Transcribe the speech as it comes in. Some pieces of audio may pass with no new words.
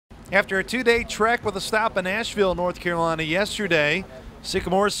After a two-day trek with a stop in Asheville, North Carolina yesterday,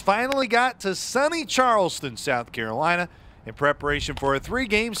 Sycamores finally got to sunny Charleston, South Carolina, in preparation for a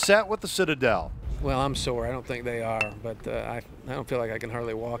three-game set with the Citadel. Well, I'm sore. I don't think they are, but I don't feel like I can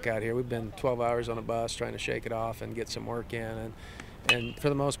hardly walk out here. We've been 12 hours on a bus trying to shake it off and get some work in, and for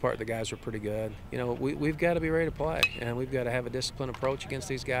the most part, the guys were pretty good. You know, we've got to be ready to play, and we've got to have a disciplined approach against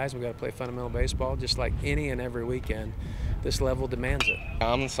these guys. We've got to play fundamental baseball just like any and every weekend. This level demands it.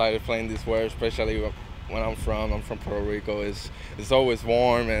 I'm excited playing this weather, especially when I'm from Puerto Rico. It's always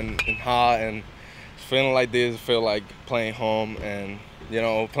warm and hot, and feeling like this, feel like playing home. And you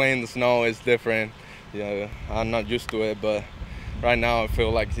know, playing in the snow is different. You know, I'm not used to it, but right now I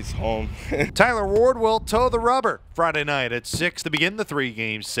feel like it's home. Tyler Ward will toe the rubber Friday night at 6 to begin the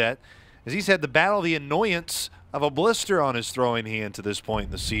three-game set, as he's had to battle the annoyance of a blister on his throwing hand to this point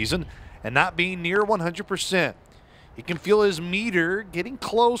in the season and not being near 100%. He can feel his meter getting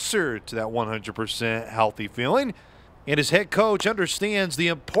closer to that 100% healthy feeling, and his head coach understands the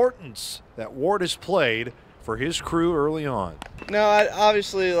importance that Ward has played for his crew early on. No,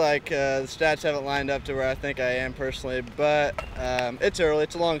 obviously, like the stats haven't lined up to where I think I am personally, but it's early,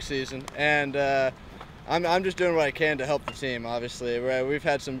 it's a long season, and I'm just doing what I can to help the team. Obviously, we've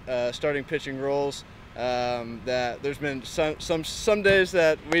had some starting pitching roles. That there's been some days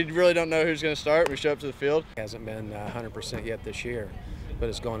that we really don't know who's going to start. We show up to the field. He hasn't been 100% yet this year, but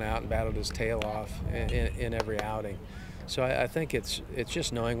has gone out and battled his tail off in every outing. So I think it's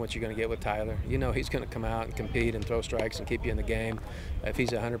just knowing what you're going to get with Tyler. You know he's going to come out and compete and throw strikes and keep you in the game if he's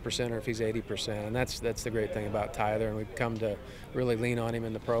 100% or if he's 80%. And that's the great thing about Tyler, and we've come to really lean on him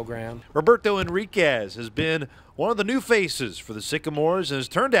in the program. Roberto Enriquez has been one of the new faces for the Sycamores and has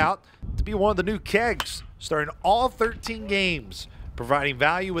turned out to be one of the new kegs, starting all 13 games, providing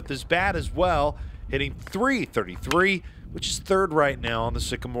value with his bat as well, hitting .333, which is third right now on the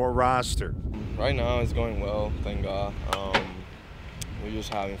Sycamore roster. Right now it's going well, thank God. We're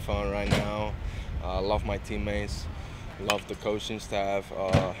just having fun right now. I love my teammates, love the coaching staff.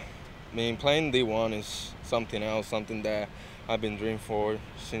 I mean, playing D1 is something else, something that I've been dreaming for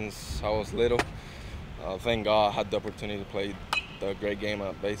since I was little. Thank God I had the opportunity to play the great game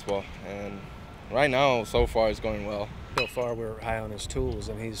of baseball, and right now, so far, it's going well. So far, we're high on his tools,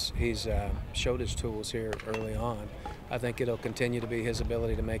 and he's showed his tools here early on. I think it'll continue to be his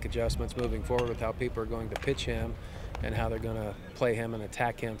ability to make adjustments moving forward with how people are going to pitch him and how they're going to play him and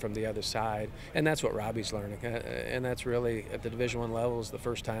attack him from the other side. And that's what Robbie's learning. And that's really, at the Division I level, is the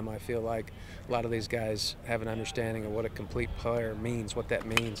first time I feel like a lot of these guys have an understanding of what a complete player means, what that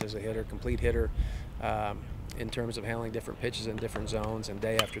means as a hitter, complete hitter, in terms of handling different pitches in different zones and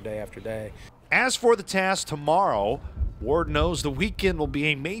day after day after day. As for the task tomorrow, Ward knows the weekend will be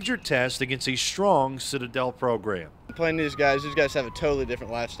a major test against a strong Citadel program. Playing these guys have a totally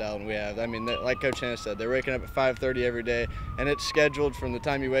different lifestyle than we have. I mean, like Coach Hannah said, they're waking up at 5:30 every day, and it's scheduled from the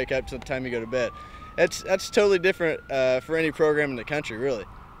time you wake up to the time you go to bed. That's totally different for any program in the country, really.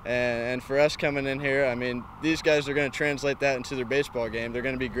 And for us coming in here, I mean, these guys are going to translate that into their baseball game. They're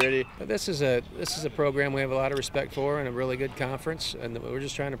going to be gritty. This is a program we have a lot of respect for, and a really good conference, and we're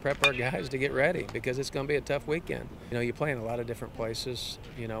just trying to prep our guys to get ready because it's going to be a tough weekend. You know, you play in a lot of different places.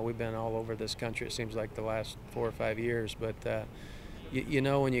 You know, we've been all over this country, it seems like, the last 4 or 5 years, but you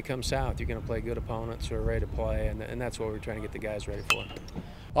know when you come south, you're going to play good opponents who are ready to play, and that's what we're trying to get the guys ready for.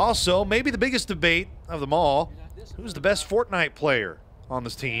 Also, maybe the biggest debate of them all, who's the best Fortnite player on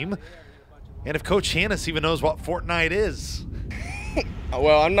this team, and if Coach Hannes even knows what Fortnite is.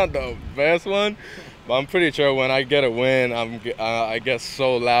 Well, I'm not the best one, but I'm pretty sure when I get a win, I get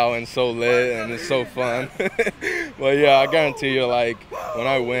so loud and so lit, and it's so fun. Well, yeah, I guarantee you, like, when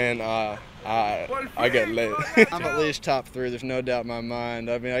I win, I get lit. I'm at least top 3. There's no doubt in my mind.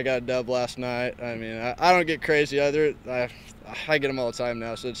 I mean, I got a dub last night. I mean, I don't get crazy either. I get them all the time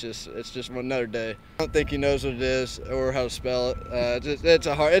now, so it's just another day. I don't think he knows what it is or how to spell it.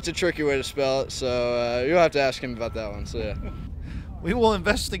 It's a tricky way to spell it, so you'll have to ask him about that one. So yeah. We will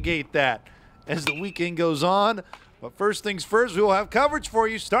investigate that as the weekend goes on. But first things first, we will have coverage for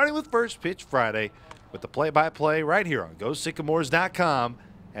you starting with First Pitch Friday with the play-by-play right here on GoSycamores.com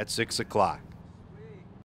at 6 o'clock.